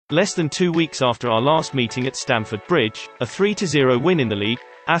Less than 2 weeks after our last meeting at Stamford Bridge, a 3-0 win in the league,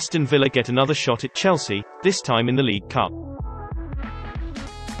 Aston Villa get another shot at Chelsea, this time in the League Cup.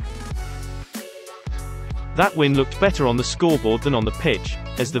 That win looked better on the scoreboard than on the pitch,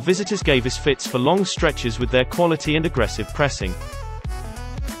 as the visitors gave us fits for long stretches with their quality and aggressive pressing.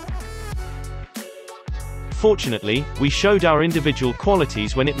 Fortunately, we showed our individual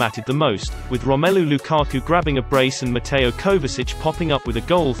qualities when it mattered the most, with Romelu Lukaku grabbing a brace and Mateo Kovačić popping up with a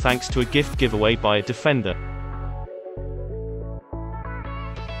goal thanks to a gift giveaway by a defender.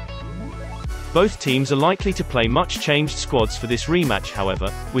 Both teams are likely to play much changed squads for this rematch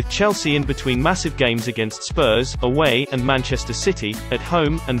however, with Chelsea in between massive games against Spurs, away, and Manchester City, at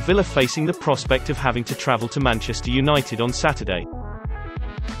home, and Villa facing the prospect of having to travel to Manchester United on Saturday.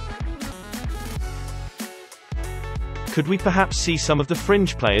 Could we perhaps see some of the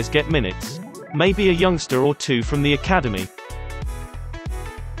fringe players get minutes? Maybe a youngster or two from the academy?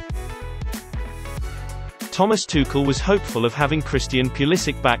 Thomas Tuchel was hopeful of having Christian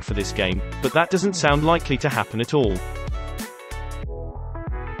Pulisic back for this game, but that doesn't sound likely to happen at all.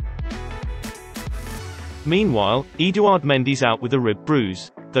 Meanwhile, Eduard Mendy's out with a rib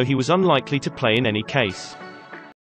bruise, though he was unlikely to play in any case.